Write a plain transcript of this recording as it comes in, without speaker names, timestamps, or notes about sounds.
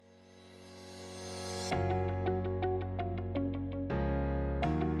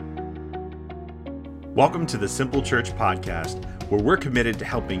Welcome to the Simple Church Podcast, where we're committed to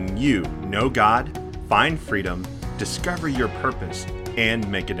helping you know God, find freedom, discover your purpose, and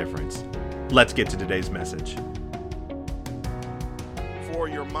make a difference. Let's get to today's message. For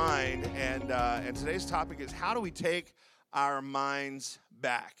your mind, and today's topic is how do we take our minds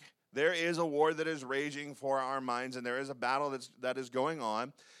back? There is a war that is raging for our minds, and there is a battle that is going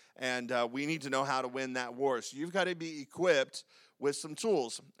on, and we need to know how to win that war. So you've got to be equipped with some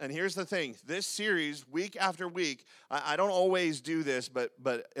tools. And here's the thing, this series, week after week, I don't always do this, but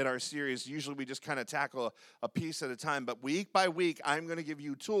in our series, usually we just kind of tackle a piece at a time. But week by week, I'm going to give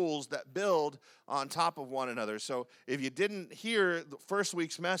you tools that build on top of one another. So if you didn't hear the first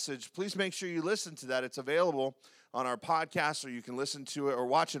week's message, please make sure you listen to that. It's available on our podcast, or you can listen to it or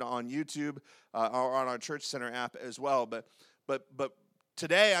watch it on YouTube or on our Church Center app as well. But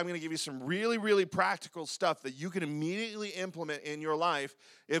today, I'm going to give you some really, really practical stuff that you can immediately implement in your life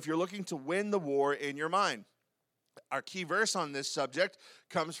if you're looking to win the war in your mind. Our key verse on this subject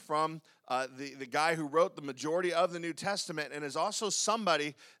comes from the guy who wrote the majority of the New Testament, and is also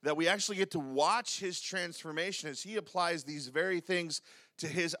somebody that we actually get to watch his transformation as he applies these very things to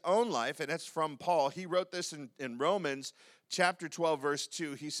his own life, and that's from Paul. He wrote this in Romans chapter 12, verse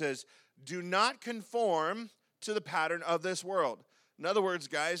 2. He says, "Do not conform to the pattern of this world." In other words,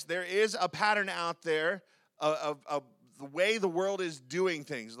 guys, there is a pattern out there of the way the world is doing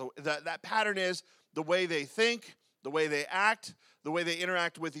things. That pattern is the way they think, the way they act, the way they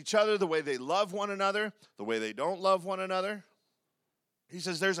interact with each other, the way they love one another, the way they don't love one another. He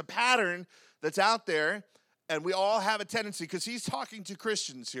says there's a pattern that's out there, and we all have a tendency, because he's talking to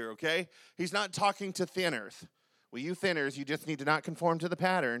Christians here, okay? He's not talking to thin earth. Well, you thin earth, you just need to not conform to the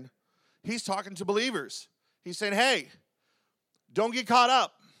pattern. He's talking to believers. He's saying, hey, don't get caught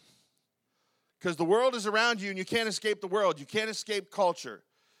up, because the world is around you and you can't escape the world. You can't escape culture.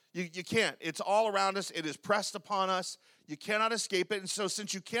 You can't. It's all around us. It is pressed upon us. You cannot escape it. And so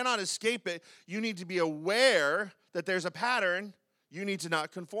since you cannot escape it, you need to be aware that there's a pattern you need to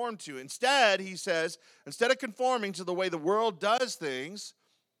not conform to. Instead, he says, instead of conforming to the way the world does things,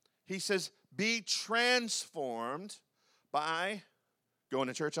 he says, be transformed by going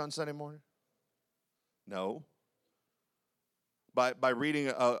to church on Sunday morning? No. By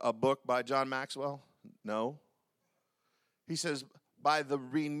reading a book by John Maxwell? No. He says, by the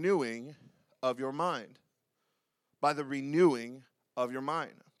renewing of your mind. By the renewing of your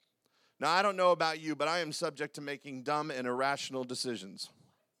mind. Now, I don't know about you, but I am subject to making dumb and irrational decisions.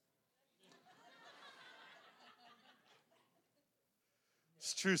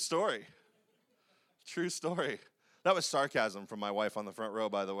 It's a true story. True story. That was sarcasm from my wife on the front row,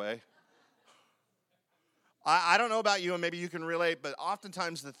 by the way. I don't know about you, and maybe you can relate, but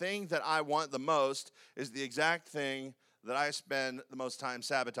oftentimes the thing that I want the most is the exact thing that I spend the most time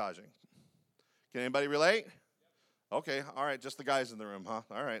sabotaging. Can anybody relate? Okay, all right, just the guys in the room, huh?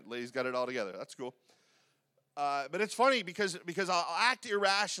 All right, ladies got it all together. That's cool. But it's funny because I'll act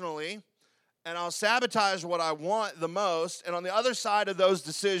irrationally, and I'll sabotage what I want the most, and on the other side of those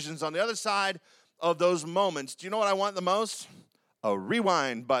decisions, on the other side of those moments, do you know what I want the most? A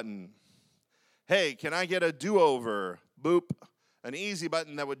rewind button. Hey, can I get a do-over? Boop. An easy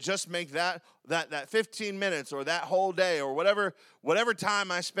button that would just make that 15 minutes or that whole day or whatever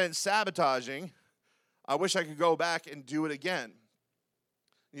time I spent sabotaging, I wish I could go back and do it again.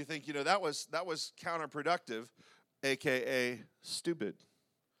 You think, that was counterproductive, a.k.a. stupid,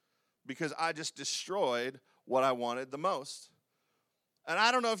 because I just destroyed what I wanted the most. And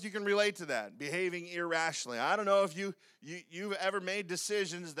I don't know if you can relate to that, behaving irrationally. I don't know if you've ever made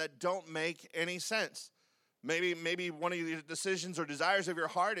decisions that don't make any sense. Maybe one of your decisions or desires of your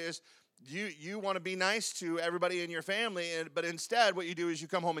heart is you want to be nice to everybody in your family, but instead what you do is you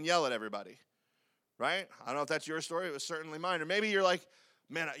come home and yell at everybody, right? I don't know if that's your story. It was certainly mine. Or maybe you're like,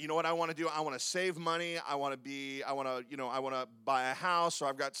 man, you know what I want to do? I want to save money. I want to buy a house, or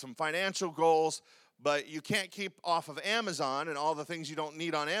I've got some financial goals. But you can't keep off of Amazon, and all the things you don't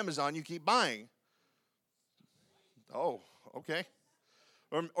need on Amazon, you keep buying. Oh, okay.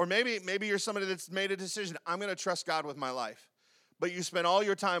 Or maybe you're somebody that's made a decision, I'm going to trust God with my life. But you spend all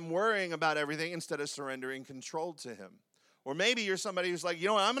your time worrying about everything instead of surrendering control to him. Or maybe you're somebody who's like,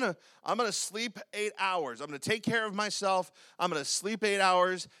 I'm going to sleep 8 hours. I'm going to take care of myself. I'm going to sleep 8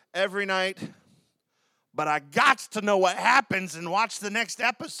 hours every night. But I got to know what happens and watch the next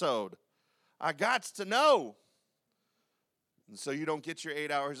episode. I got to know. And so you don't get your 8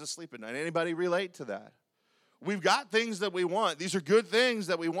 hours of sleep at night. Anybody relate to that? We've got things that we want. These are good things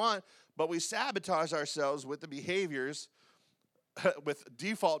that we want, but we sabotage ourselves with the behaviors, with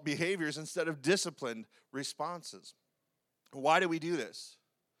default behaviors instead of disciplined responses. Why do we do this?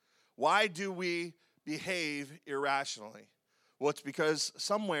 Why do we behave irrationally? Well, it's because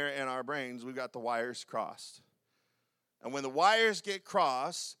somewhere in our brains we've got the wires crossed. And when the wires get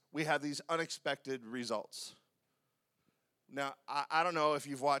crossed, we have these unexpected results. Now, I don't know if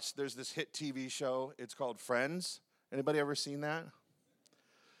you've watched, there's this hit TV show. It's called Friends. Anybody ever seen that?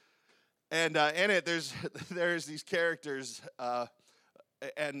 And in it, there's these characters,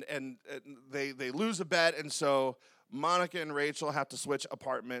 and they lose a bet, and so Monica and Rachel have to switch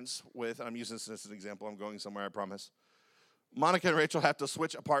apartments with, I'm using this as an example, I'm going somewhere, I promise. Monica and Rachel have to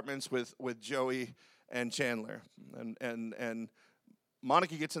switch apartments with Joey and Chandler. And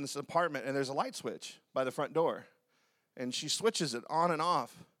Monica gets in this apartment, and there's a light switch by the front door. And she switches it on and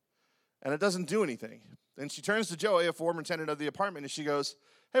off, and it doesn't do anything. Then she turns to Joey, a former tenant of the apartment, and she goes,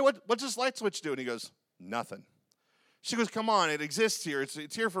 hey, what's this light switch do? And he goes, nothing. She goes, come on, it exists here.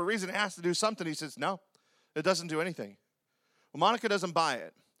 It's here for a reason. It has to do something. He says, no, it doesn't do anything. Well, Monica doesn't buy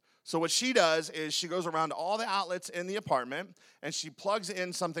it. So what she does is she goes around to all the outlets in the apartment, and she plugs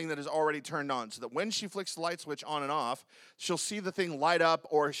in something that is already turned on, so that when she flicks the light switch on and off, she'll see the thing light up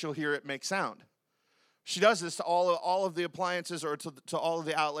or she'll hear it make sound. She does this to all of the appliances or to all of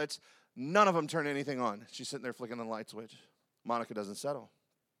the outlets. None of them turn anything on. She's sitting there flicking the light switch. Monica doesn't settle.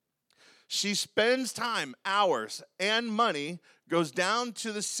 She spends time, hours, and money, goes down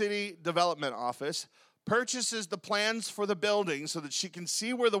to the city development office, purchases the plans for the building so that she can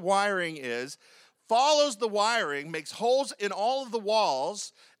see where the wiring is, follows the wiring, makes holes in all of the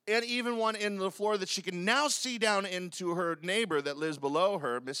walls, and even one in the floor that she can now see down into her neighbor that lives below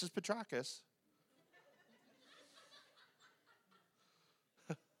her, Mrs. Petrakis.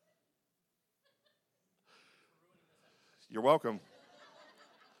 You're welcome.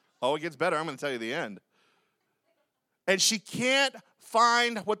 Oh, it gets better. I'm going to tell you the end. And she can't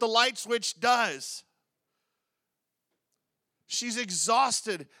find what the light switch does. She's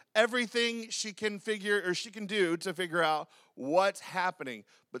exhausted everything she can do to figure out what's happening.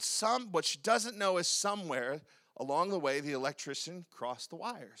 But what she doesn't know is somewhere along the way the electrician crossed the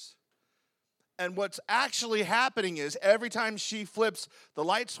wires. And what's actually happening is every time she flips the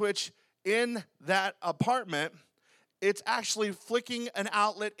light switch in that apartment, it's actually flicking an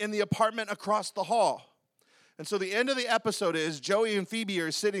outlet in the apartment across the hall. And so the end of the episode is Joey and Phoebe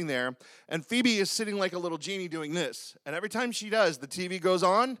are sitting there, and Phoebe is sitting like a little genie doing this. And every time she does, the TV goes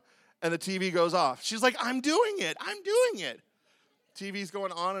on and the TV goes off. She's like, I'm doing it. TV's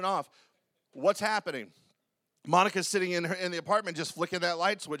going on and off. What's happening? Monica's sitting in the apartment just flicking that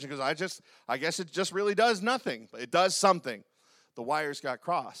light switch because I guess it just really does nothing. It does something. The wires got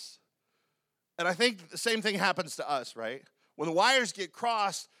crossed. And I think the same thing happens to us, right? When the wires get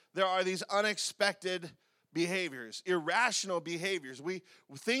crossed, there are these unexpected behaviors, irrational behaviors.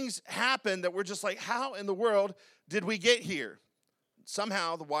 Things happen that we're just like, how in the world did we get here?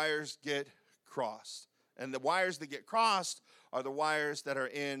 Somehow the wires get crossed. And the wires that get crossed are the wires that are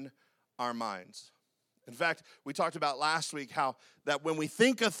in our minds. In fact, we talked about last week how that when we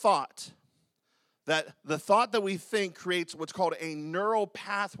think a thought, that the thought that we think creates what's called a neural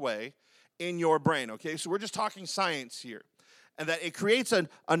pathway in your brain, okay? So we're just talking science here. And that it creates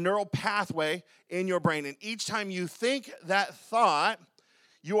a neural pathway in your brain. And each time you think that thought,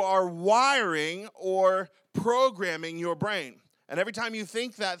 you are wiring or programming your brain. And every time you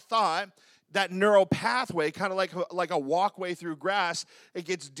think that thought, that neural pathway, kind of like a walkway through grass, it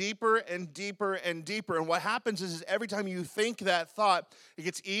gets deeper and deeper and deeper. And what happens is every time you think that thought, it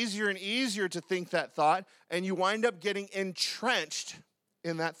gets easier and easier to think that thought, and you wind up getting entrenched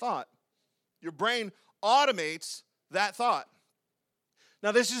in that thought. Your brain automates that thought.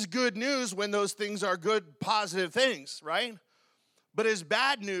 Now, this is good news when those things are good, positive things, right? But it's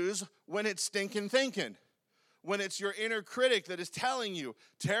bad news when it's stinking thinking. When it's your inner critic that is telling you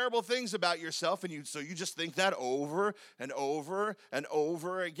terrible things about yourself, and so you just think that over and over and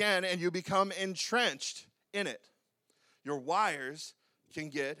over again, and you become entrenched in it. Your wires can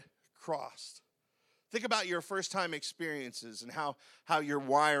get crossed. Think about your first time experiences and how your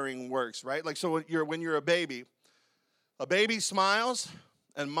wiring works, right? Like, so when you're a baby smiles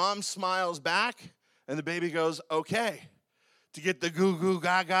and mom smiles back and the baby goes, okay. To get the goo goo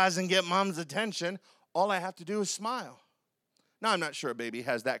gagas and get mom's attention, all I have to do is smile. Now, I'm not sure a baby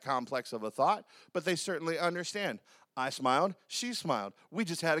has that complex of a thought, but they certainly understand. I smiled, she smiled. We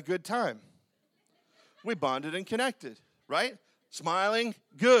just had a good time. We bonded and connected, right? Smiling,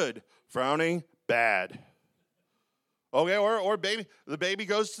 good. Frowning, bad. Okay, or the baby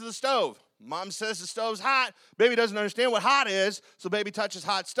goes to the stove. Mom says the stove's hot. Baby doesn't understand what hot is, so baby touches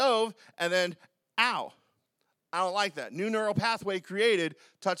hot stove, and then, ow. I don't like that. New neural pathway created,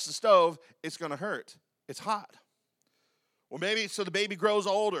 touch the stove, it's going to hurt. It's hot. Or maybe, so the baby grows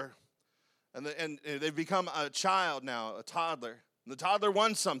older, And they've become a child now, a toddler. And the toddler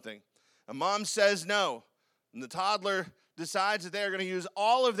wants something. And mom says no. And the toddler decides that they're going to use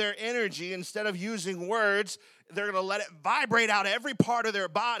all of their energy instead of using words. They're going to let it vibrate out every part of their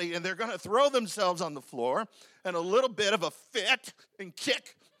body, and they're going to throw themselves on the floor and a little bit of a fit and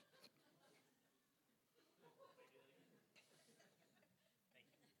kick.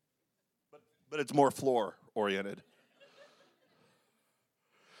 But it's more floor-oriented.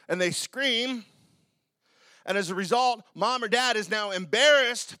 And they scream, and as a result, mom or dad is now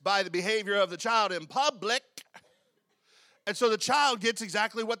embarrassed by the behavior of the child in public, and so the child gets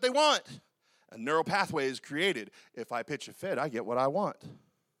exactly what they want. A neural pathway is created. If I pitch a fit, I get what I want.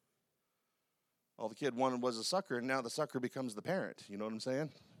 All the kid wanted was a sucker, and now the sucker becomes the parent. You know what I'm saying?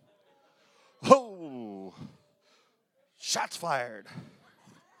 Oh, shots fired.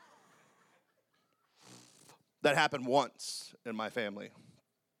 That happened once in my family.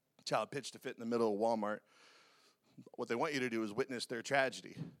 Child pitched a fit in the middle of Walmart. What they want you to do is witness their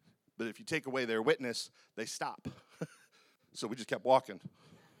tragedy. But if you take away their witness, they stop. So we just kept walking.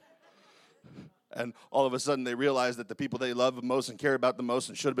 And all of a sudden they realized that the people they love the most and care about the most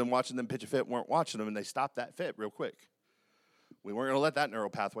and should have been watching them pitch a fit weren't watching them, and they stopped that fit real quick. We weren't going to let that neural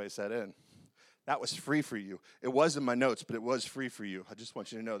pathway set in. That was free for you. It was in my notes, but it was free for you. I just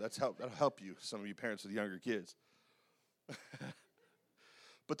want you to know that'll help you, some of you parents with younger kids.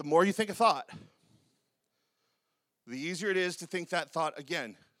 But the more you think a thought, the easier it is to think that thought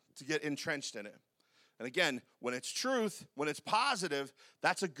again, to get entrenched in it. And again, when it's truth, when it's positive,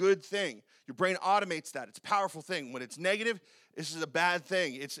 that's a good thing. Your brain automates that. It's a powerful thing. When it's negative, this is a bad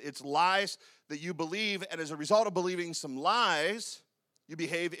thing. It's lies that you believe, and as a result of believing some lies, you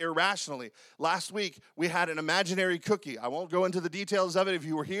behave irrationally. Last week, we had an imaginary cookie. I won't go into the details of it. If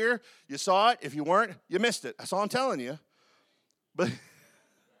you were here, you saw it. If you weren't, you missed it. That's all I'm telling you. But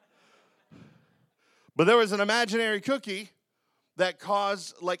there was an imaginary cookie that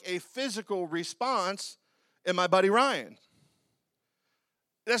caused like a physical response in my buddy Ryan.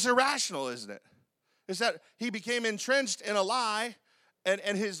 That's irrational, isn't it? It's that he became entrenched in a lie, and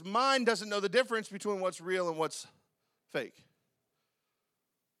his mind doesn't know the difference between what's real and what's fake.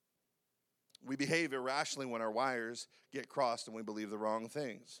 We behave irrationally when our wires get crossed and we believe the wrong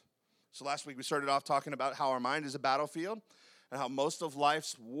things. So last week we started off talking about how our mind is a battlefield and how most of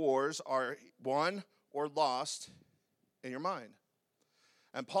life's wars are won or lost in your mind.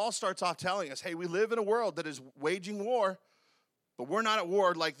 And Paul starts off telling us, hey, we live in a world that is waging war, but we're not at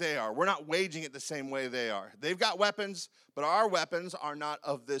war like they are. We're not waging it the same way they are. They've got weapons, but our weapons are not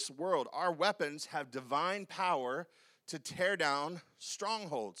of this world. Our weapons have divine power to tear down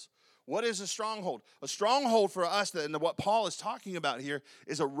strongholds. What is a stronghold? A stronghold for us, and what Paul is talking about here,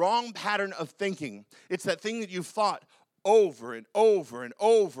 is a wrong pattern of thinking. It's that thing that you've thought over and over and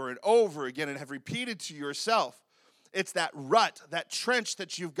over and over again and have repeated to yourself. It's that rut, that trench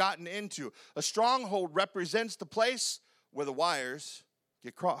that you've gotten into. A stronghold represents the place where the wires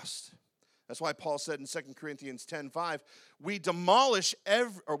get crossed. That's why Paul said in 2 Corinthians 10:5, we demolish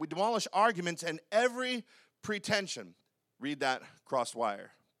arguments and every pretension. Read that crossed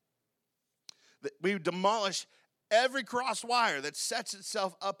wire. We demolish every crossed wire that sets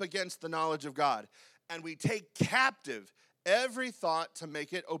itself up against the knowledge of God. And we take captive every thought to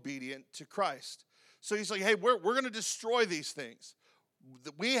make it obedient to Christ. So he's like, hey, we're going to destroy these things.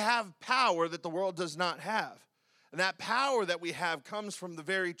 We have power that the world does not have. And that power that we have comes from the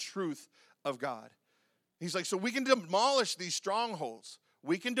very truth of God. He's like, so we can demolish these strongholds.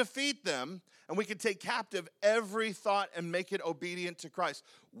 We can defeat them, and we can take captive every thought and make it obedient to Christ.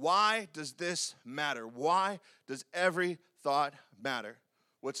 Why does this matter? Why does every thought matter?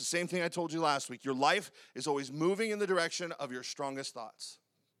 Well, it's the same thing I told you last week. Your life is always moving in the direction of your strongest thoughts.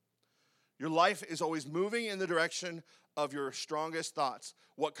 Your life is always moving in the direction of your strongest thoughts.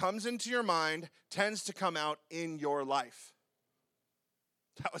 What comes into your mind tends to come out in your life.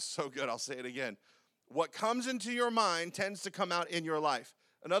 That was so good. I'll say it again. What comes into your mind tends to come out in your life.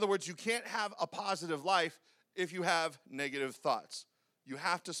 In other words, you can't have a positive life if you have negative thoughts. You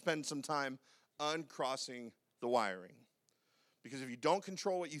have to spend some time uncrossing the wiring. Because if you don't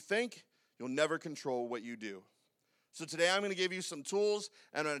control what you think, you'll never control what you do. So today I'm going to give you some tools,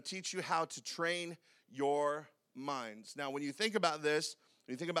 and I'm going to teach you how to train your minds. Now, when you think about this,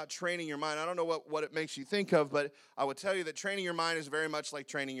 when you think about training your mind, I don't know what it makes you think of, but I would tell you that training your mind is very much like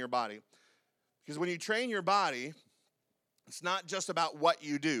training your body. Because when you train your body, it's not just about what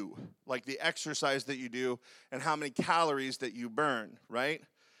you do, like the exercise that you do and how many calories that you burn, right?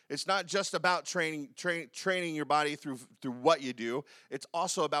 It's not just about training your body through what you do. It's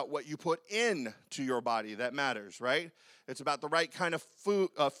also about what you put into your body that matters, right? It's about the right kind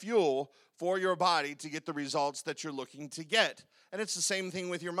of fuel for your body to get the results that you're looking to get. And it's the same thing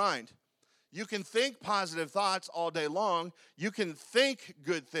with your mind. You can think positive thoughts all day long. You can think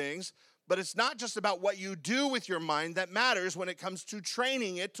good things, but it's not just about what you do with your mind that matters when it comes to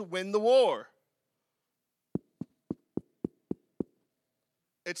training it to win the war.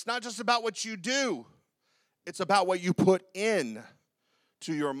 It's not just about what you do. It's about what you put in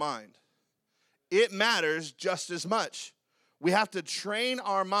to your mind. It matters just as much. We have to train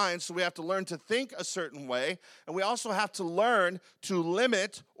our minds, so we have to learn to think a certain way, and we also have to learn to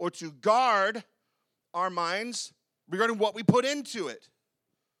limit or to guard our minds regarding what we put into it.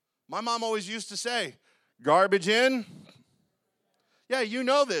 My mom always used to say, garbage in. Yeah, you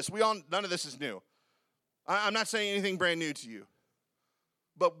know this. None of this is new. I'm not saying anything brand new to you.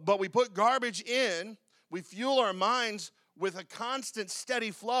 But we put garbage in, we fuel our minds with a constant, steady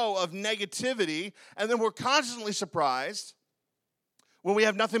flow of negativity, and then we're constantly surprised when we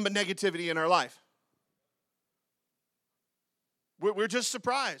have nothing but negativity in our life. We're just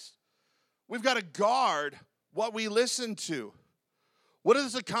surprised. We've got to guard what we listen to. What are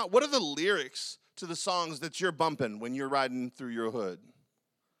the lyrics to the songs that you're bumping when you're riding through your hood?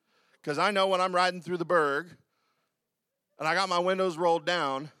 Because I know when I'm riding through the Berg, and I got my windows rolled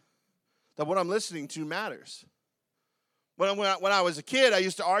down, that what I'm listening to matters. When I was a kid, I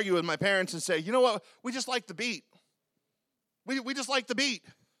used to argue with my parents and say, you know what, we just like the beat. We just like the beat.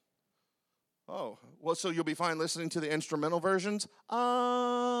 Oh, well, so you'll be fine listening to the instrumental versions?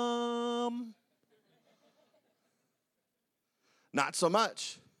 Not so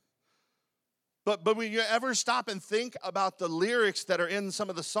much. But when you ever stop and think about the lyrics that are in some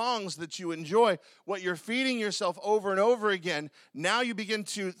of the songs that you enjoy, what you're feeding yourself over and over again, now you begin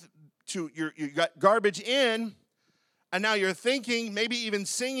you got garbage in, and now you're thinking, maybe even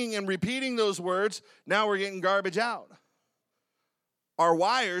singing and repeating those words. Now we're getting garbage out. Our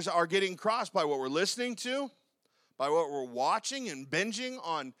wires are getting crossed by what we're listening to, by what we're watching and binging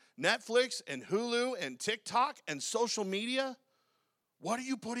on Netflix and Hulu and TikTok and social media. What are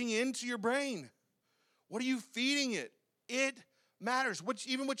you putting into your brain? What are you feeding it? It matters.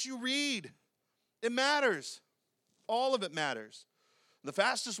 Even what you read, it matters. All of it matters. The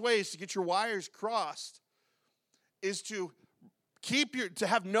fastest ways to get your wires crossed is to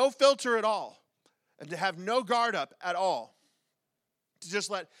have no filter at all and to have no guard up at all. To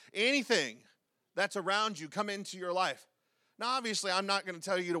just let anything that's around you come into your life. Now, obviously, I'm not going to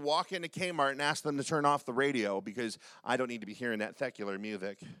tell you to walk into Kmart and ask them to turn off the radio because I don't need to be hearing that secular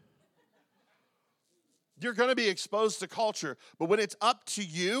music. You're going to be exposed to culture, but when it's up to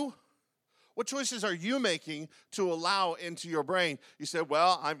you, what choices are you making to allow into your brain? You said,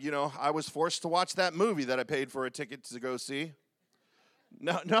 well, I was forced to watch that movie that I paid for a ticket to go see.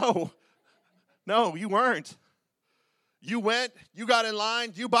 No, you weren't. You went, you got in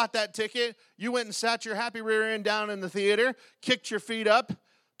line, you bought that ticket, you went and sat your happy rear end down in the theater, kicked your feet up,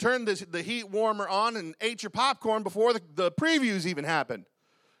 turned the heat warmer on, and ate your popcorn before the previews even happened.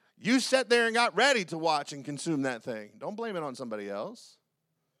 You sat there and got ready to watch and consume that thing. Don't blame it on somebody else.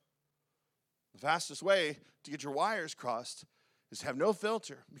 The fastest way to get your wires crossed is to have no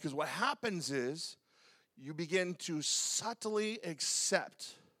filter, because what happens is you begin to subtly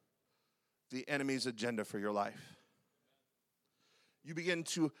accept the enemy's agenda for your life. You begin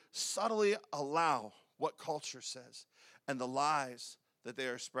to subtly allow what culture says and the lies that they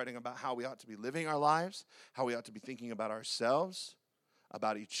are spreading about how we ought to be living our lives, how we ought to be thinking about ourselves,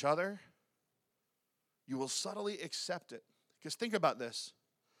 about each other. You will subtly accept it. Because think about this.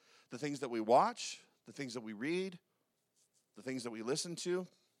 The things that we watch, the things that we read, the things that we listen to,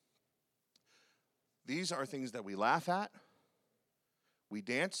 these are things that we laugh at, we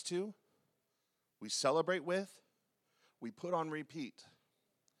dance to, we celebrate with, we put on repeat,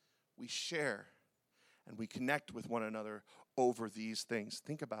 we share, and we connect with one another over these things.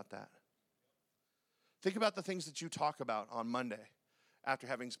 Think about that. Think about the things that you talk about on Monday after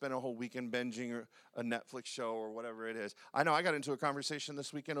having spent a whole weekend binging a Netflix show or whatever it is. I know I got into a conversation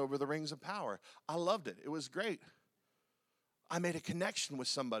this weekend over the Rings of Power. I loved it. It was great. I made a connection with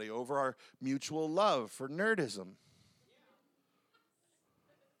somebody over our mutual love for nerdism.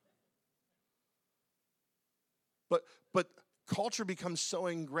 But culture becomes so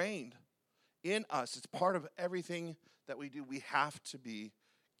ingrained in us. It's part of everything that we do. We have to be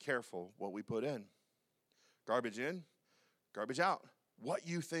careful what we put in. Garbage in, garbage out. What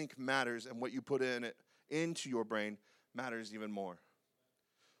you think matters and what you put into your brain matters even more.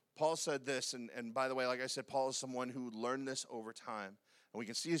 Paul said this, and by the way, like I said, Paul is someone who learned this over time. And we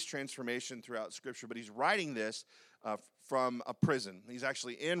can see his transformation throughout Scripture, but he's writing this from a prison. He's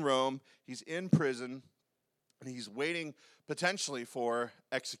actually in Rome. He's in prison. And he's waiting potentially for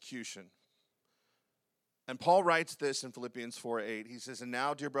execution. And Paul writes this in Philippians 4:8. He says, and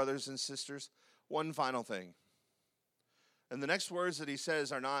now, dear brothers and sisters, one final thing. And the next words that he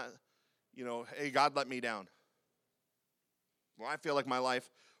says are not, hey, God let me down. Well, I feel like my life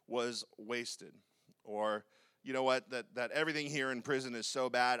was wasted. Or, you know what, that everything here in prison is so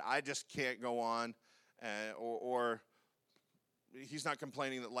bad, I just can't go on. Or he's not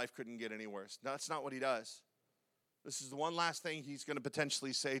complaining that life couldn't get any worse. No, that's not what he does. This is the one last thing he's going to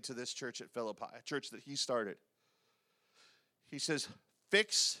potentially say to this church at Philippi, a church that he started. He says,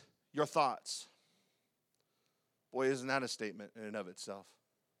 fix your thoughts. Boy, isn't that a statement in and of itself?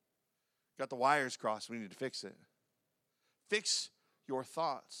 Got the wires crossed, we need to fix it. Fix your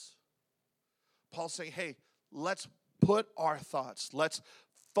thoughts. Paul's saying, hey, let's put our thoughts, let's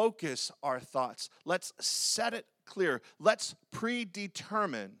focus our thoughts, let's set it clear, let's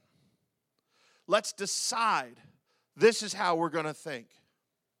predetermine, let's decide this is how we're going to think.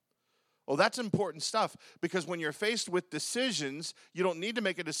 Well, that's important stuff, because when you're faced with decisions, you don't need to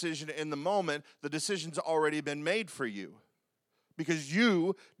make a decision in the moment. The decision's already been made for you, because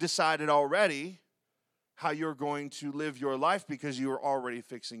you decided already how you're going to live your life, because you are already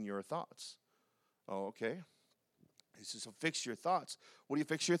fixing your thoughts. Oh, okay. He says, so fix your thoughts. What do you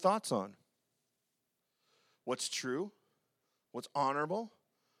fix your thoughts on? What's true? What's honorable?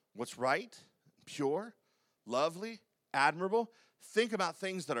 What's right? Pure? Lovely? Admirable? Think about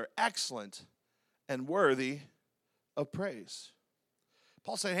things that are excellent and worthy of praise.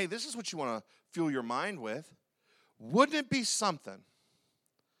 Paul's saying, hey, this is what you want to fuel your mind with. Wouldn't it be something,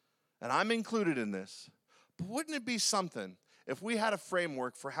 and I'm included in this, but wouldn't it be something if we had a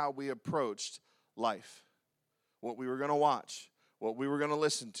framework for how we approached life? What we were going to watch, what we were going to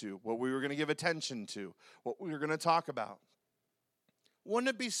listen to, what we were going to give attention to, what we were going to talk about. Wouldn't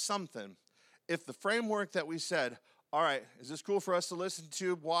it be something if the framework that we said, all right, is this cool for us to listen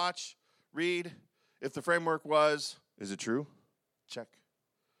to, watch, read? If the framework was, is it true? Check.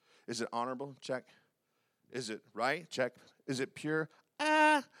 Is it honorable? Check. Is it right? Check. Is it pure?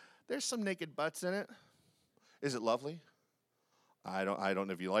 There's some naked butts in it. Is it lovely? I don't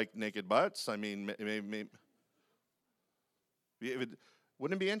know if you like naked butts. I mean, maybe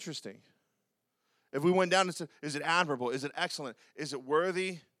wouldn't it be interesting if we went down and said, is it admirable? Is it excellent? Is it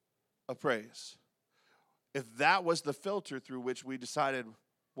worthy of praise? If that was the filter through which we decided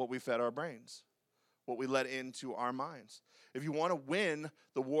what we fed our brains, what we let into our minds. If you want to win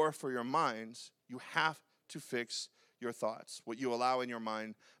the war for your minds, you have to fix your thoughts. What you allow in your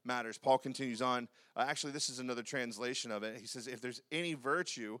mind matters. Paul continues on. Actually, this is another translation of it. He says, if there's any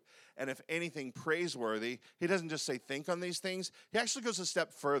virtue and if anything praiseworthy, he doesn't just say think on these things. He actually goes a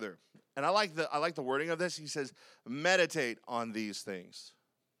step further. And I like the wording of this. He says, meditate on these things.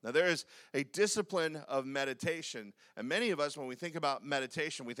 Now, there is a discipline of meditation, and many of us, when we think about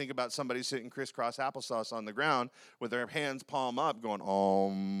meditation, we think about somebody sitting crisscross applesauce on the ground with their hands palm up going,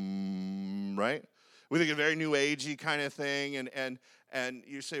 right? We think a very new agey kind of thing, and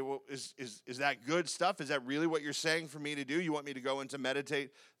you say, well, is that good stuff? Is that really what you're saying for me to do? You want me to go into meditate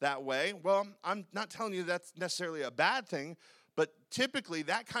that way? Well, I'm not telling you that's necessarily a bad thing, but typically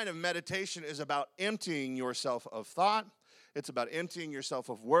that kind of meditation is about emptying yourself of thought. It's about emptying yourself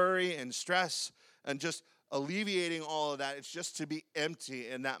of worry and stress and just alleviating all of that. It's just to be empty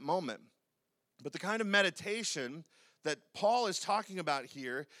in that moment. But the kind of meditation that Paul is talking about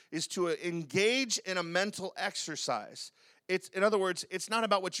here is to engage in a mental exercise. In other words, it's not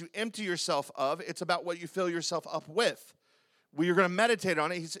about what you empty yourself of. It's about what you fill yourself up with. You're going to meditate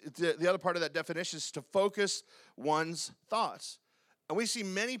on it. The other part of that definition is to focus one's thoughts. And we see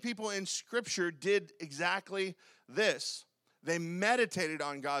many people in Scripture did exactly this. They meditated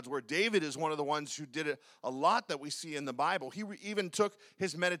on God's word. David is one of the ones who did it a lot that we see in the Bible. He even took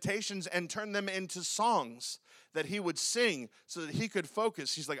his meditations and turned them into songs that he would sing so that he could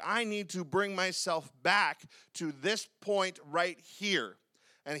focus. He's like, I need to bring myself back to this point right here.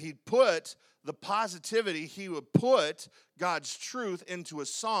 And he'd put the positivity, he would put God's truth into a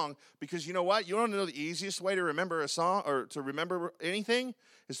song, because you know what? You don't know the easiest way to remember a song or to remember anything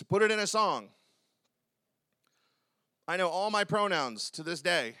is to put it in a song. I know all my pronouns to this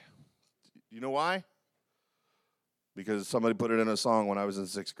day. You know why? Because somebody put it in a song when I was in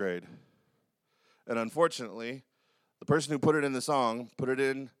 6th grade. And unfortunately, the person who put it in the song put it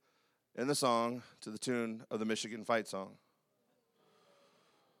in the song to the tune of the Michigan Fight song.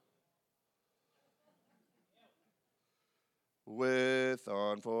 With,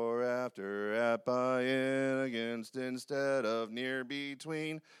 on, for, after, at, by, in, against, instead of, near,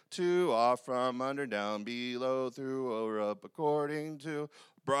 between, to, off, from, under, down, below, through, or up, according to,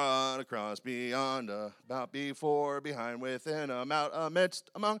 Broad across, beyond, about, before, behind, within, about, amidst,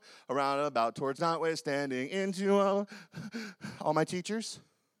 among, around, about, towards, notwithstanding, into, all my teachers.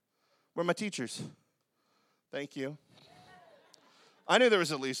 Where are my teachers? Thank you. I knew there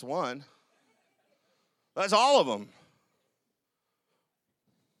was at least one. That's all of them.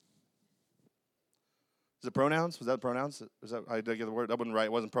 Is it pronouns? Was that pronouns? Was that, I did get the word? That wasn't right.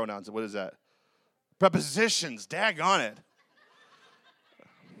 It wasn't pronouns. What is that? Prepositions. Daggone it.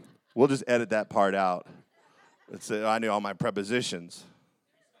 We'll just edit that part out. I knew all my prepositions.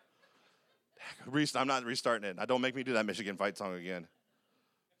 I'm not restarting it. Don't make me do that Michigan fight song again.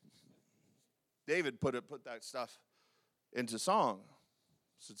 David put that stuff into song,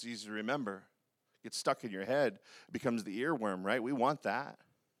 so it's easy to remember. It gets stuck in your head. It becomes the earworm, right? We want that.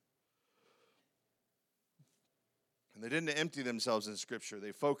 And they didn't empty themselves in Scripture.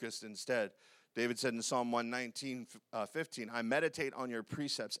 They focused instead. David said in Psalm 119:15, I meditate on your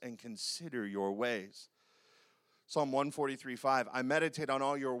precepts and consider your ways. Psalm 143:5, I meditate on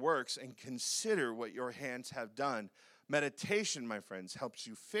all your works and consider what your hands have done. Meditation, my friends, helps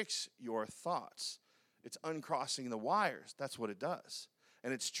you fix your thoughts. It's uncrossing the wires. That's what it does.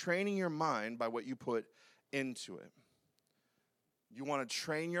 And it's training your mind by what you put into it. You want to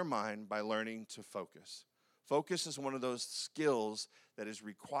train your mind by learning to focus. Focus is one of those skills that is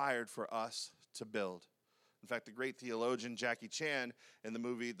required for us to build. In fact, the great theologian Jackie Chan in the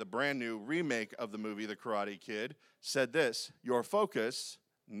movie, the brand new remake of the movie The Karate Kid, said this, your focus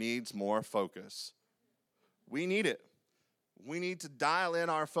needs more focus. We need it. We need to dial in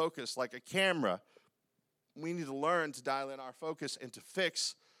our focus like a camera. We need to learn to dial in our focus and to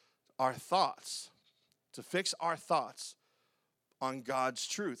fix our thoughts. To fix our thoughts on God's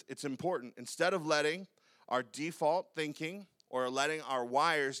truth. It's important. Instead of letting our default thinking or letting our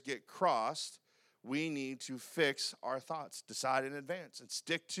wires get crossed, we need to fix our thoughts, decide in advance, and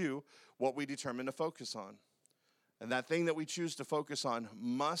stick to what we determine to focus on. And that thing that we choose to focus on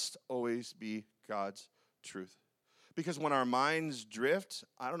must always be God's truth. Because when our minds drift,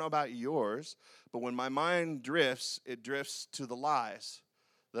 I don't know about yours, but when my mind drifts, it drifts to the lies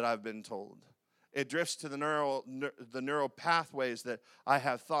that I've been told. It drifts to the neural pathways that I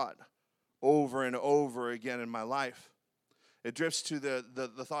have thought over and over again in my life. It drifts to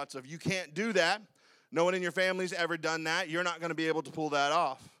the thoughts of, you can't do that. No one in your family's ever done that. You're not going to be able to pull that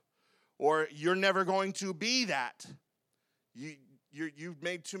off. Or you're never going to be that. You've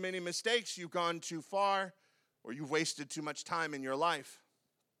made too many mistakes. You've gone too far. Or you've wasted too much time in your life.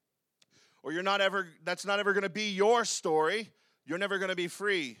 Or that's not ever going to be your story. You're never going to be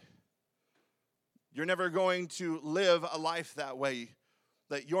free. You're never going to live a life that way.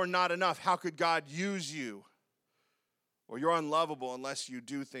 That you're not enough. How could God use you? Or you're unlovable unless you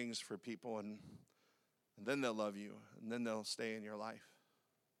do things for people and then they'll love you and then they'll stay in your life.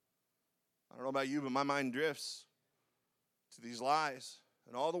 I don't know about you, but my mind drifts to these lies.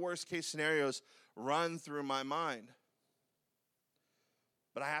 And all the worst case scenarios run through my mind.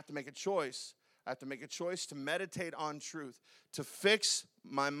 But I have to make a choice. I have to make a choice to meditate on truth, to fix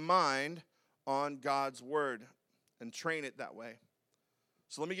my mind on God's word and train it that way.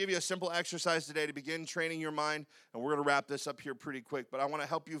 So let me give you a simple exercise today to begin training your mind, and we're going to wrap this up here pretty quick. But I want to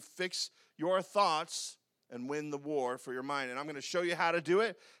help you fix your thoughts and win the war for your mind. And I'm going to show you how to do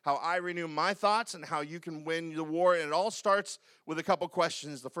it, how I renew my thoughts, and how you can win the war. And it all starts with a couple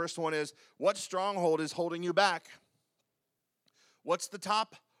questions. The first one is, what stronghold is holding you back? What's the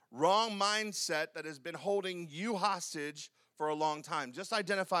top wrong mindset that has been holding you hostage for a long time? Just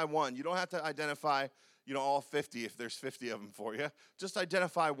identify one. You don't have to identify all 50 if there's 50 of them for you. Just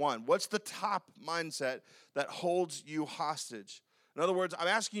identify one. What's the top mindset that holds you hostage? In other words, I'm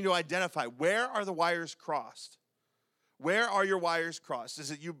asking you to identify, where are the wires crossed? Where are your wires crossed?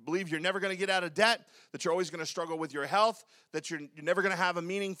 Is it you believe you're never going to get out of debt, that you're always going to struggle with your health, that you're never going to have a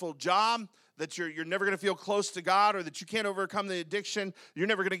meaningful job, that you're never going to feel close to God, or that you can't overcome the addiction, you're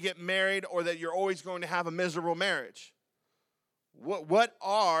never going to get married, or that you're always going to have a miserable marriage? What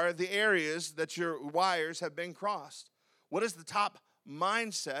are the areas that your wires have been crossed? What is the top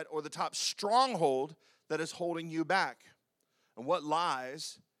mindset or the top stronghold that is holding you back? And what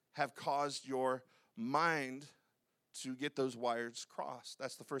lies have caused your mind to get those wires crossed?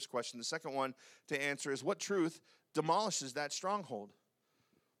 That's the first question. The second one to answer is, what truth demolishes that stronghold?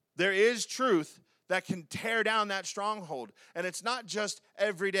 There is truth that can tear down that stronghold. And it's not just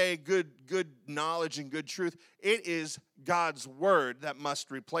everyday good knowledge and good truth. It is God's word that must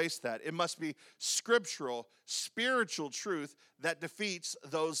replace that. It must be scriptural, spiritual truth that defeats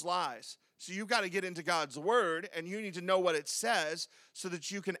those lies. So you've got to get into God's word, and you need to know what it says so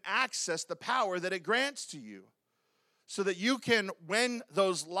that you can access the power that it grants to you. so that you can, when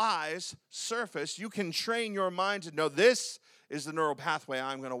those lies surface, you can train your mind to know this is the neural pathway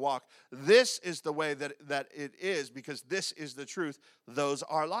I'm going to walk. This is the way that it is, because this is the truth. Those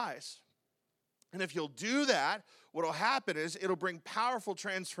are lies. And if you'll do that, what will happen is it'll bring powerful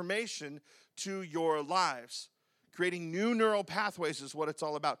transformation to your lives. Creating new neural pathways is what it's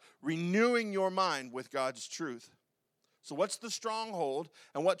all about. Renewing your mind with God's truth. So what's the stronghold,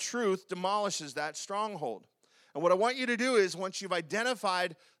 and what truth demolishes that stronghold? And what I want you to do is, once you've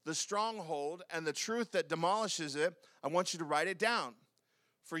identified the stronghold and the truth that demolishes it, I want you to write it down.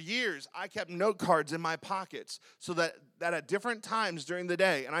 For years, I kept note cards in my pockets so that at different times during the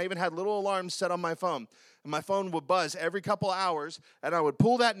day, and I even had little alarms set on my phone, and my phone would buzz every couple hours, and I would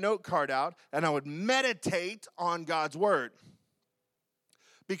pull that note card out, and I would meditate on God's word.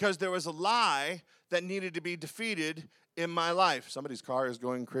 Because there was a lie that needed to be defeated in my life. Somebody's car is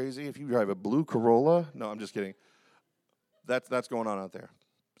going crazy. If you drive a blue Corolla, no, I'm just kidding. That's going on out there.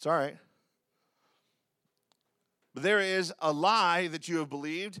 It's all right. But there is a lie that you have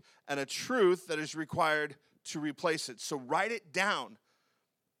believed and a truth that is required to replace it. So write it down.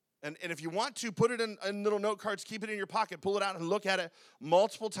 And if you want to, put it in little note cards, keep it in your pocket, pull it out and look at it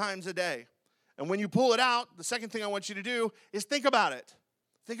multiple times a day. And when you pull it out, the second thing I want you to do is think about it.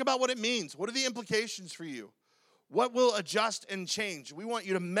 Think about what it means. What are the implications for you? What will adjust and change? We want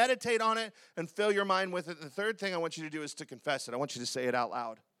you to meditate on it and fill your mind with it. And the third thing I want you to do is to confess it. I want you to say it out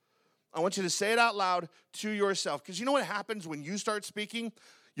loud. I want you to say it out loud to yourself. Because you know what happens when you start speaking?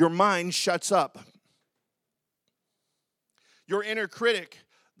 Your mind shuts up. Your inner critic,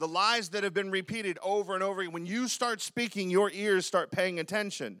 the lies that have been repeated over and over, when you start speaking, your ears start paying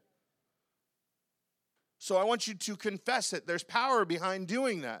attention. So I want you to confess it. There's power behind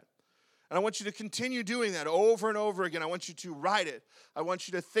doing that. And I want you to continue doing that over and over again. I want you to write it. I want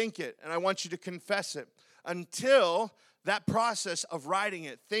you to think it. And I want you to confess it until that process of writing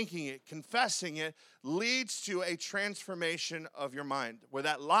it, thinking it, confessing it leads to a transformation of your mind where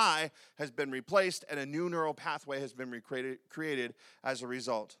that lie has been replaced and a new neural pathway has been created as a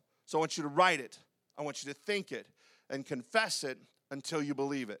result. So I want you to write it. I want you to think it and confess it until you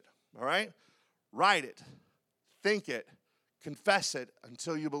believe it. All right? Write it. Think it. Confess it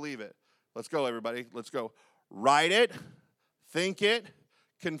until you believe it. Let's go, everybody. Let's go. Write it, think it,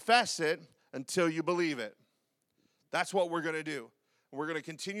 confess it until you believe it. That's what we're going to do. We're going to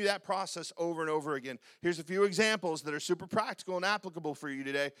continue that process over and over again. Here's a few examples that are super practical and applicable for you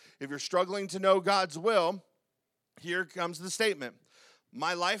today. If you're struggling to know God's will, here comes the statement.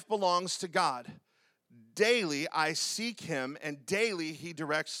 My life belongs to God. Daily I seek him, and daily he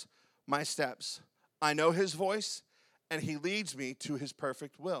directs my steps. I know his voice, and he leads me to his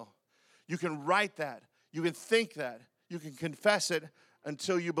perfect will. You can write that. You can think that. You can confess it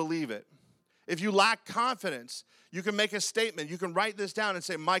until you believe it. If you lack confidence, you can make a statement. You can write this down and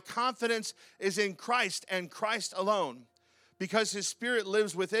say, my confidence is in Christ and Christ alone. Because his Spirit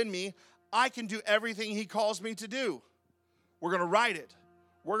lives within me, I can do everything he calls me to do. We're going to write it.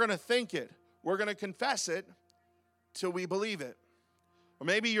 We're going to think it. We're going to confess it till we believe it. Or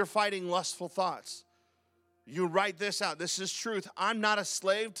maybe you're fighting lustful thoughts. You write this out. This is truth. I'm not a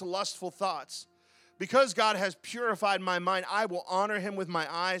slave to lustful thoughts. Because God has purified my mind, I will honor him with my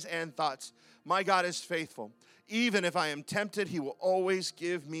eyes and thoughts. My God is faithful. Even if I am tempted, he will always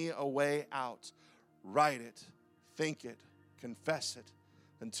give me a way out. Write it, think it, confess it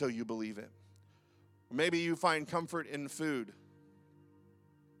until you believe it. Or maybe you find comfort in food.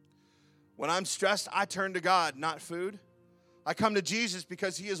 When I'm stressed, I turn to God, not food. I come to Jesus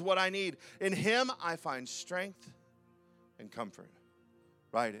because he is what I need. In him, I find strength and comfort.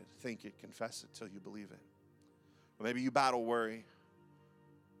 Write it, think it, confess it till you believe it. Or maybe you battle worry.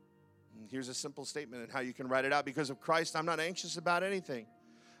 And here's a simple statement on how you can write it out. Because of Christ, I'm not anxious about anything.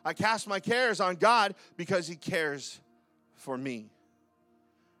 I cast my cares on God because he cares for me.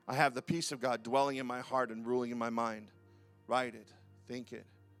 I have the peace of God dwelling in my heart and ruling in my mind. Write it, think it,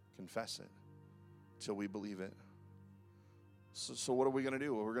 confess it till we believe it. So what are we going to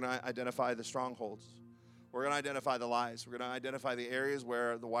do? We're going to identify the strongholds. We're going to identify the lies. We're going to identify the areas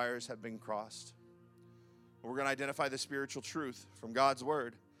where the wires have been crossed. We're going to identify the spiritual truth from God's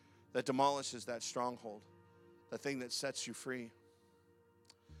word that demolishes that stronghold, the thing that sets you free.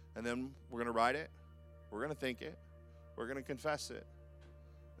 And then we're going to write it. We're going to think it. We're going to confess it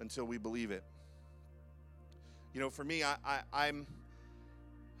until we believe it. You know, for me,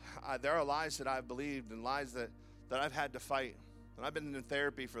 there are lies that I've believed and lies that I've had to fight. And I've been in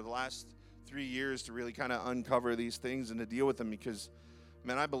therapy for the last 3 years to really kind of uncover these things and to deal with them because,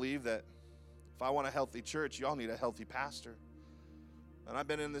 man, I believe that if I want a healthy church, y'all need a healthy pastor. And I've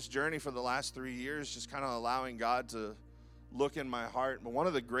been in this journey for the last 3 years, just kind of allowing God to look in my heart. But one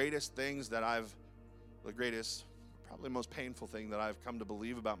of the greatest things that probably most painful thing that I've come to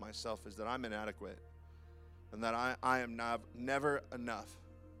believe about myself is that I'm inadequate and that I am never enough.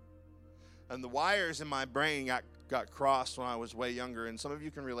 And the wires in my brain got crossed when I was way younger. And some of you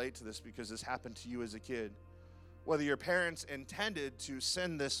can relate to this because this happened to you as a kid. Whether your parents intended to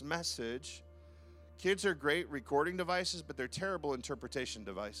send this message, kids are great recording devices, but they're terrible interpretation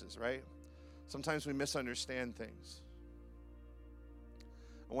devices, right? Sometimes we misunderstand things.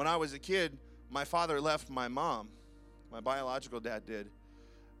 When I was a kid, my father left my mom. My biological dad did.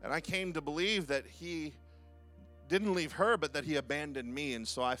 And I came to believe that he didn't leave her, but that he abandoned me. And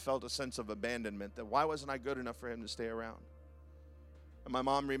so I felt a sense of abandonment, that why wasn't I good enough for him to stay around? And my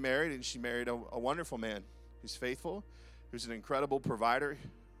mom remarried, and she married a wonderful man. He's faithful. He was an incredible provider.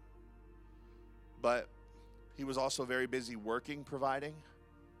 But he was also very busy working, providing.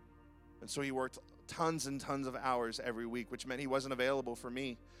 And so he worked tons and tons of hours every week, which meant he wasn't available for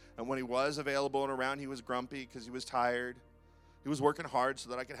me. And when he was available and around, he was grumpy because he was tired. He was working hard so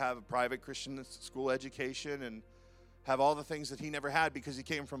that I could have a private Christian school education and have all the things that he never had because he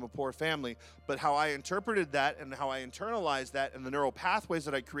came from a poor family. But how I interpreted that and how I internalized that and the neural pathways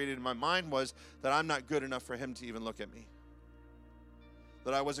that I created in my mind was that I'm not good enough for him to even look at me.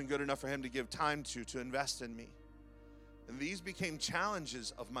 That I wasn't good enough for him to give time to invest in me. And these became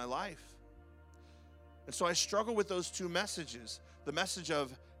challenges of my life. And so I struggle with those two messages. The message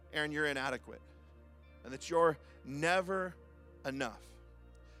of, Aaron, you're inadequate. And that you're never enough.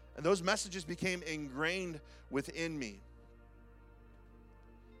 And those messages became ingrained within me.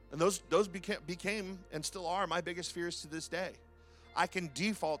 And those became and still are my biggest fears to this day. I can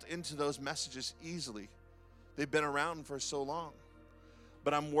default into those messages easily. They've been around for so long.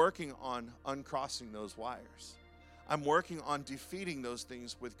 But I'm working on uncrossing those wires. I'm working on defeating those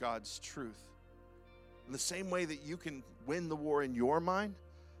things with God's truth. In the same way that you can win the war in your mind,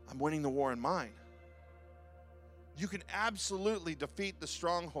 I'm winning the war in mine. You can absolutely defeat the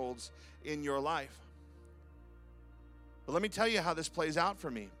strongholds in your life. But let me tell you how this plays out for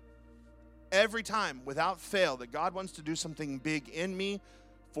me. Every time, without fail, that God wants to do something big in me,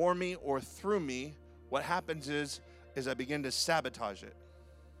 for me, or through me, what happens is I begin to sabotage it.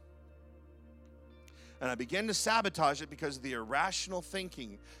 And I begin to sabotage it because of the irrational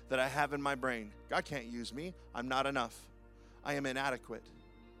thinking that I have in my brain. God can't use me. I'm not enough. I am inadequate.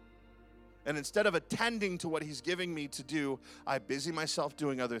 And instead of attending to what he's giving me to do, I busy myself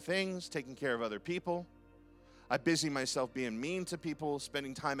doing other things, taking care of other people. I busy myself being mean to people,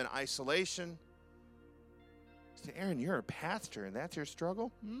 spending time in isolation. Say, Aaron, you're a pastor and that's your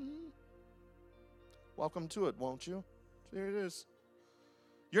struggle? Mm-hmm. Welcome to it, won't you? There it is.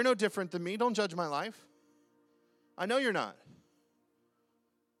 You're no different than me. Don't judge my life. I know you're not.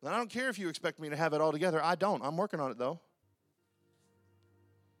 And I don't care if you expect me to have it all together. I don't. I'm working on it, though.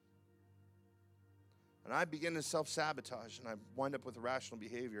 And I begin to self-sabotage, and I wind up with irrational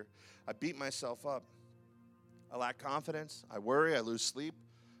behavior. I beat myself up. I lack confidence. I worry. I lose sleep.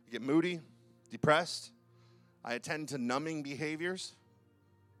 I get moody, depressed. I attend to numbing behaviors,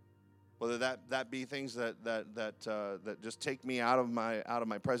 whether that be things that just take me out of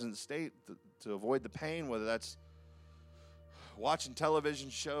my present state to avoid the pain, whether that's watching television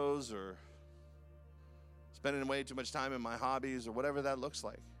shows or spending way too much time in my hobbies or whatever that looks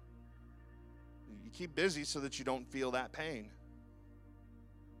like. You keep busy so that you don't feel that pain.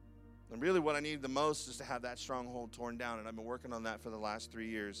 And really what I need the most is to have that stronghold torn down, and I've been working on that for the last 3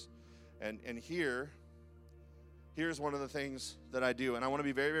 years. And here's one of the things that I do, and I want to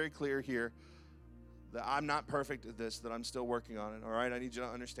be very, very clear here that I'm not perfect at this, that I'm still working on it, all right? I need you to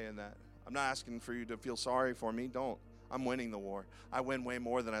understand that. I'm not asking for you to feel sorry for me. Don't. I'm winning the war. I win way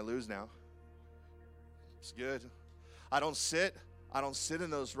more than I lose now. It's good. I don't sit in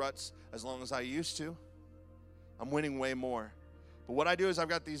those ruts as long as I used to. I'm winning way more. But what I do is I've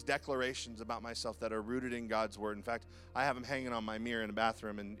got these declarations about myself that are rooted in God's word. In fact, I have them hanging on my mirror in the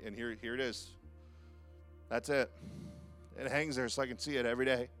bathroom, and here it is. That's it. It hangs there so I can see it every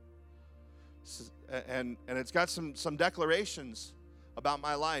day. And it's got some declarations about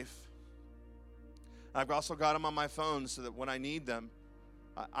my life. I've also got them on my phone so that when I need them,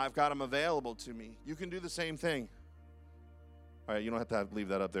 I've got them available to me. You can do the same thing. All right, you don't have to leave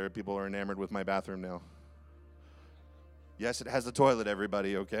that up there. People are enamored with my bathroom now. Yes, it has a toilet,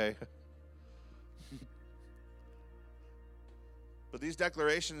 everybody, okay? But these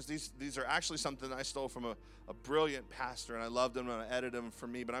declarations, these are actually something I stole from a brilliant pastor, and I loved them, and I edited them for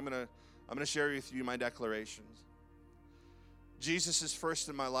me. But I'm gonna share with you my declarations. Jesus is first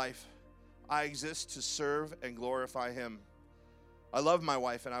in my life. I exist to serve and glorify him. I love my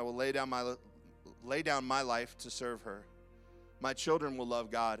wife, and I will lay down my life to serve her. My children will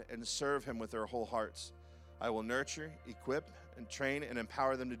love God and serve him with their whole hearts. I will nurture, equip, and train and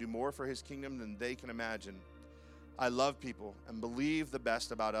empower them to do more for his kingdom than they can imagine. I love people and believe the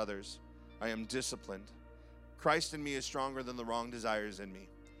best about others. I am disciplined. Christ in me is stronger than the wrong desires in me.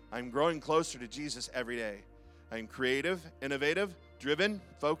 I am growing closer to Jesus every day. I am creative, innovative, driven,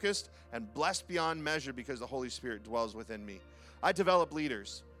 focused, and blessed beyond measure because the Holy Spirit dwells within me. I develop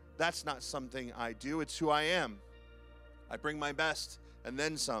leaders. That's not something I do. It's who I am. I bring my best and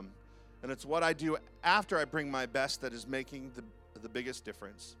then some. And it's what I do after I bring my best that is making the biggest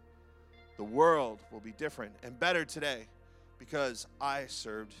difference. The world will be different and better today because I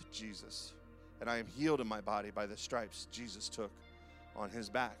served Jesus. And I am healed in my body by the stripes Jesus took on his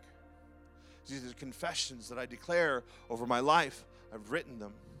back. These are confessions that I declare over my life. I've written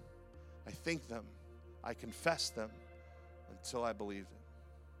them. I think them. I confess them until I believe it.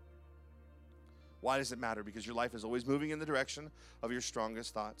 Why does it matter? Because your life is always moving in the direction of your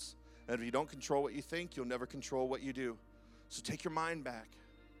strongest thoughts. And if you don't control what you think, you'll never control what you do. So take your mind back,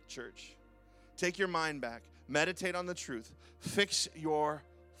 church. Take your mind back. Meditate on the truth. Fix your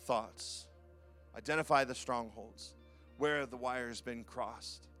thoughts. Identify the strongholds, where the wire has been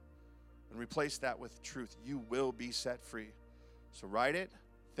crossed, and replace that with truth. You will be set free. So write it,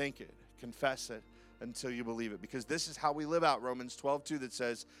 think it, confess it until you believe it. Because this is how we live out Romans 12:2 that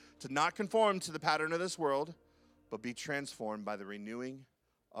says, to not conform to the pattern of this world, but be transformed by the renewing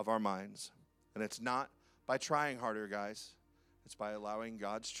of our minds. And it's not by trying harder, guys. It's by allowing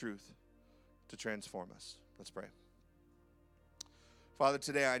God's truth to transform us. Let's pray. Father,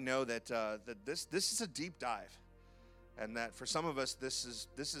 today I know that this is a deep dive, and that for some of us this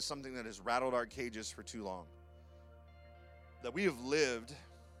is something that has rattled our cages for too long. That we have lived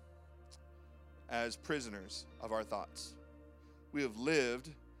as prisoners of our thoughts. We have lived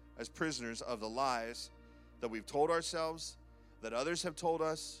as prisoners of the lies that we've told ourselves, that others have told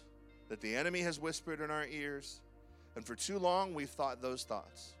us, that the enemy has whispered in our ears, and for too long we've thought those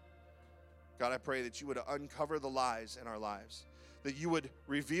thoughts. God, I pray that you would uncover the lies in our lives, that you would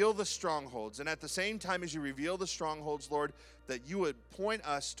reveal the strongholds, and at the same time as you reveal the strongholds, Lord, that you would point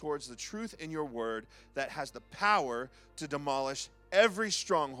us towards the truth in your word that has the power to demolish every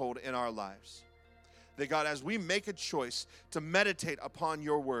stronghold in our lives. That God, as we make a choice to meditate upon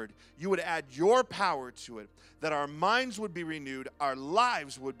your word, you would add your power to it, that our minds would be renewed, our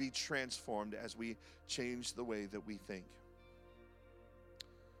lives would be transformed as we change the way that we think.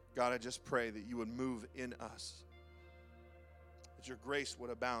 God, I just pray that you would move in us, that your grace would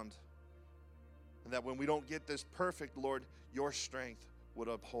abound, and that when we don't get this perfect, Lord, your strength would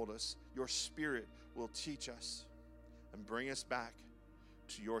uphold us. Your spirit will teach us and bring us back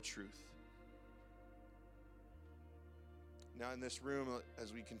to your truth. Now in this room,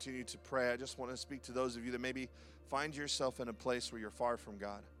 as we continue to pray, I just want to speak to those of you that maybe find yourself in a place where you're far from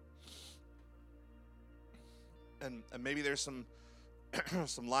God. And maybe there's some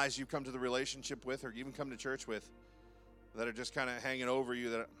some lies you've come to the relationship with or even come to church with that are just kind of hanging over you,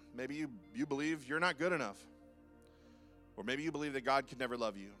 that maybe you believe you're not good enough. Or maybe you believe that God could never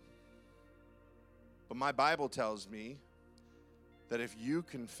love you. But my Bible tells me that if you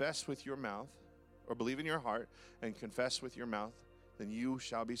confess with your mouth or believe in your heart and confess with your mouth, then you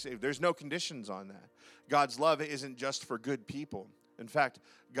shall be saved. There's no conditions on that. God's love isn't just for good people. In fact,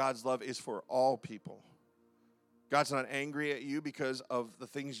 God's love is for all people. God's not angry at you because of the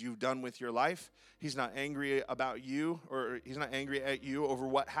things you've done with your life. He's not angry about you, or he's not angry at you over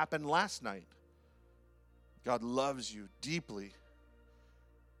what happened last night. God loves you deeply,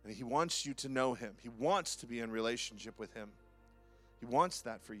 and he wants you to know him. He wants to be in relationship with him. He wants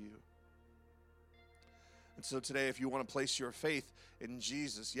that for you. And so today, if you want to place your faith in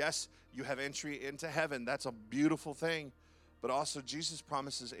Jesus, yes, you have entry into heaven. That's a beautiful thing. But also, Jesus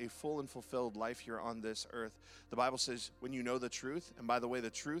promises a full and fulfilled life here on this earth. The Bible says, when you know the truth, and by the way, the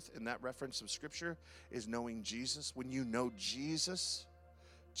truth in that reference of Scripture is knowing Jesus. When you know Jesus,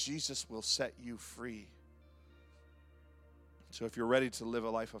 Jesus will set you free. So if you're ready to live a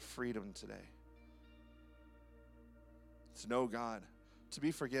life of freedom today, to know God, to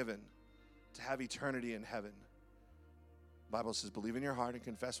be forgiven, to have eternity in heaven, the Bible says, believe in your heart and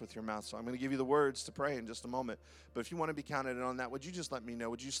confess with your mouth. So I'm going to give you the words to pray in just a moment. But if you want to be counted in on that, would you just let me know?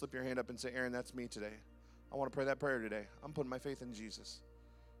 Would you slip your hand up and say, Aaron, that's me today. I want to pray that prayer today. I'm putting my faith in Jesus.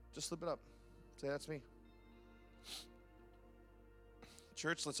 Just slip it up. Say, that's me.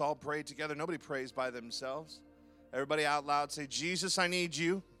 Church, let's all pray together. Nobody prays by themselves. Everybody out loud say, Jesus, I need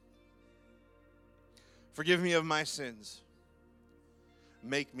you. Forgive me of my sins.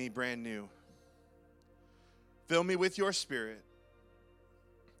 Make me brand new. Fill me with your spirit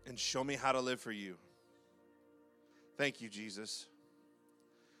and show me how to live for you. Thank you, Jesus.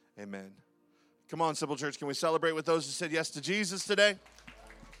 Amen. Come on, Simple Church, can we celebrate with those who said yes to Jesus today?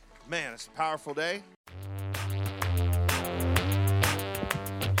 Man, it's a powerful day.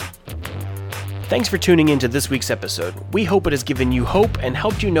 Thanks for tuning in to this week's episode. We hope it has given you hope and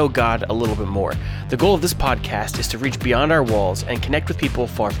helped you know God a little bit more. The goal of this podcast is to reach beyond our walls and connect with people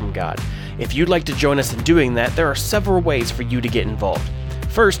far from God. If you'd like to join us in doing that, there are several ways for you to get involved.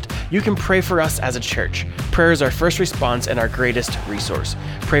 First, you can pray for us as a church. Prayer is our first response and our greatest resource.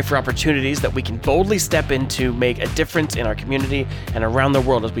 Pray for opportunities that we can boldly step into, make a difference in our community and around the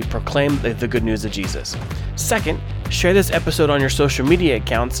world as we proclaim the good news of Jesus. Second, share this episode on your social media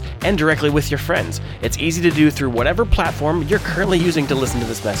accounts and directly with your friends. It's easy to do through whatever platform you're currently using to listen to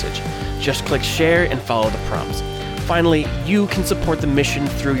this message. Just click share and follow the prompts. Finally, you can support the mission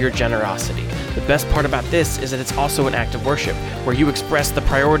through your generosity. The best part about this is that it's also an act of worship, where you express the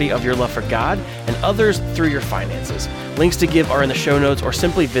priority of your love for God and others through your finances. Links to give are in the show notes, or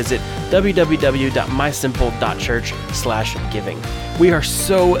simply visit www.mysimple.church/giving. We are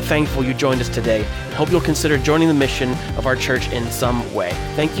so thankful you joined us today and hope you'll consider joining the mission of our church in some way.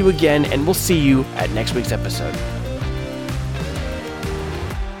 Thank you again, and we'll see you at next week's episode.